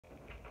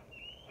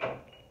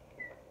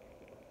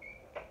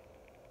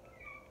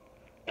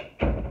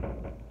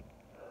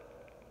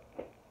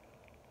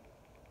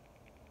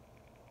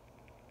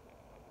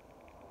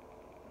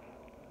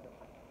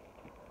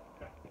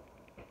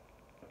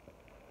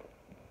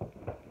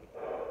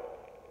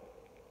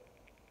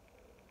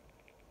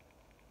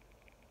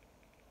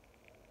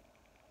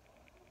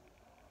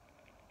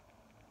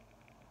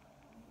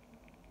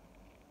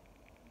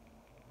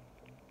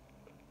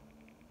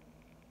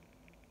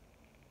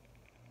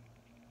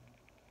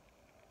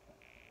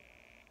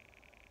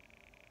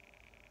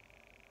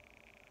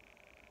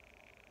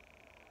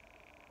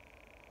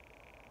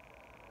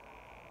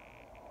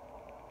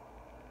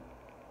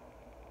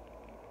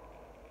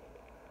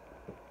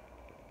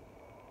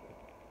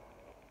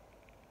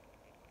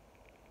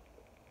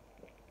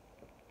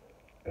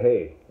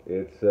Hey,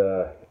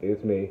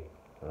 it's me.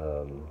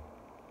 Um,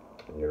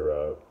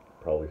 you're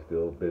probably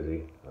still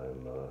busy.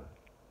 I'm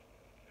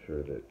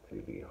sure that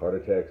the heart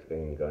attacks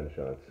and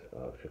gunshots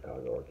of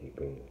Chicago are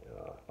keeping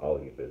all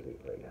of you busy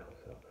right now.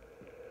 So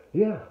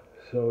yeah,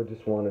 so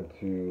just wanted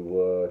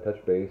to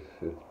touch base.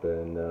 It's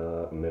been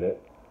a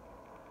minute,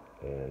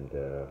 and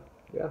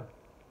yeah,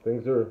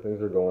 things are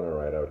going all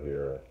right out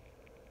here.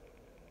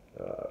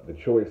 The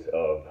choice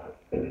of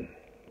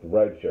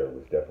rideshare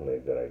was definitely a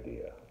good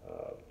idea.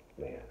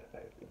 Man,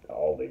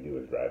 all they do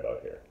is drive out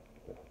here.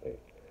 You know,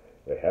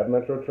 they have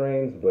metro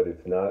trains, but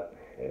it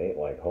ain't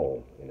like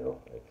home.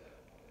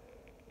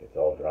 It's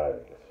all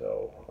driving.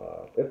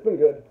 So it's been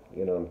good.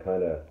 I'm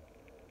kind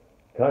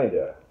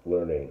of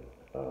learning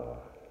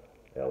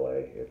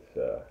L.A. It's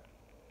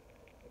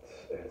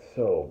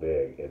so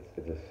big. It's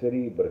a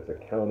city, but it's a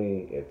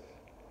county. It's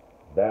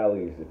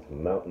valleys. It's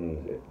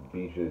mountains. It's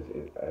beaches.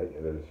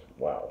 There's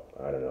wow.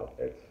 I don't know.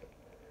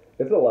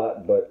 It's a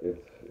lot, but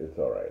it's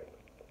all right.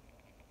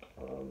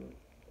 Um,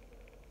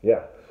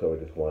 yeah. So I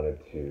just wanted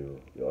to,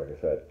 like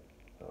I said,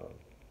 um,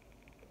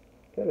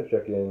 kind of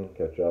check in,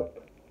 catch up,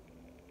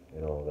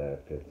 and all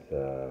that. It's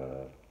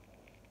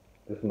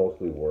just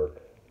mostly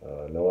work.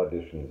 No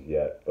auditions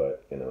yet,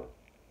 but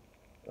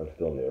I'm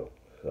still new,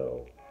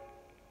 so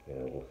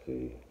we'll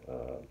see.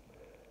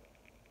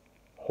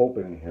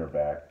 Hoping to hear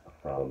back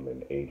from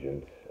an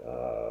agent.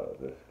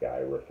 This guy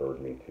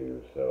referred me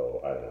to, so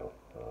I don't know.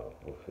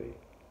 We'll see.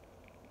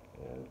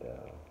 And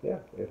yeah,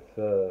 it's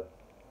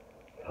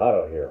hot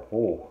out here.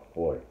 Oh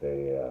boy,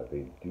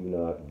 they do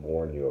not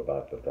warn you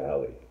about the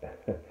valley.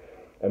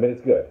 I mean,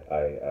 it's good.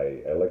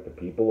 I like the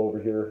people over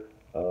here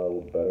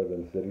better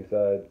than city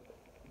side.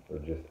 They're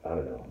just, I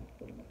don't know,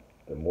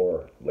 they're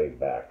more laid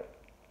back,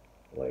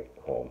 like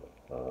home.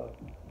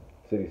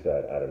 City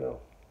side, I don't know.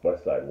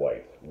 West side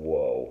whites,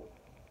 whoa.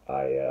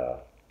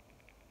 I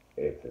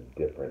it's a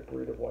different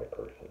breed of white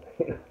person.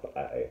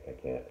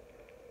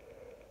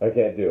 I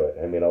can't do it.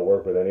 I mean, I'll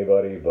work with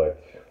anybody, but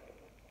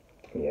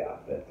yeah,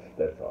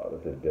 that's all.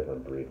 That's a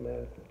different breed,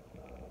 man.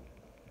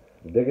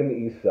 Digging the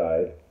east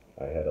side,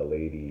 I had a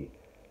lady.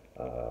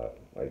 Uh,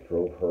 I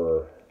drove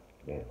her.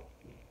 Man,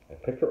 I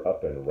picked her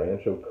up in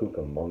Rancho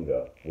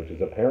Cucamonga, which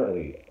is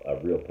apparently a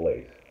real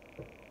place,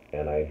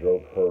 and I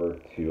drove her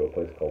to a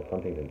place called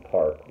Huntington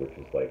Park, which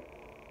is like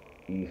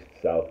east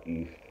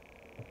southeast,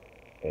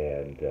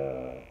 and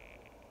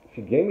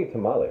she gave me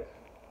tamales.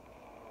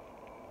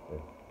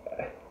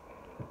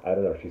 I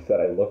don't know. She said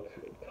I looked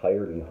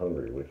tired and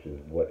hungry, which is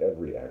what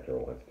every actor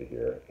wants to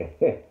hear.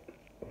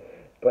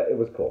 But it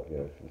was cool. She's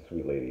a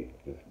sweet lady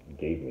just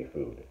gave me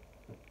food,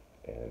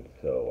 and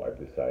so I've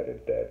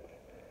decided that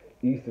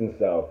East and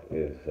South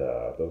is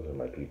those are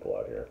my people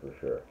out here for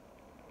sure.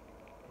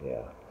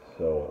 Yeah.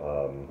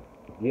 So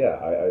yeah,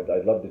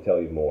 I'd love to tell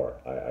you more.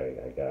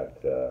 I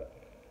got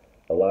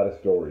a lot of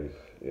stories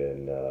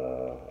in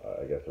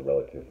I guess a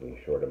relatively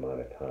short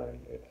amount of time.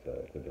 It's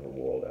a different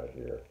world out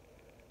here.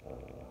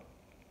 Uh,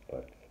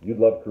 but you'd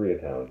love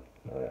Koreatown.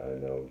 I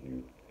know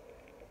you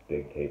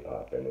dig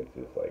K-pop, and it's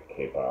just like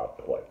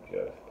K-pop, like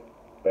just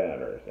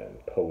banners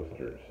and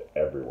posters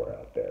everywhere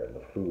out there, and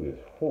the food is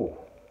whew,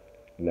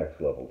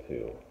 next level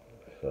too.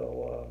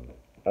 So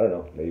I don't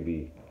know,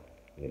 maybe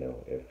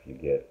if you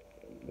get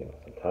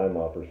some time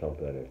off or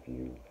something, if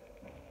you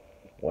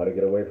want to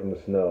get away from the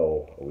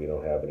snow, we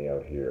don't have any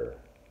out here,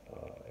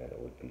 and it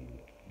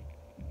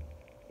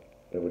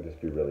would just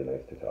be really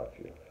nice to talk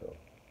to you. So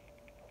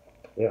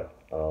yeah,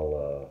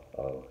 I'll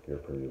hear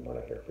from you when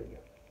I hear from you.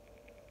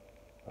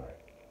 All right.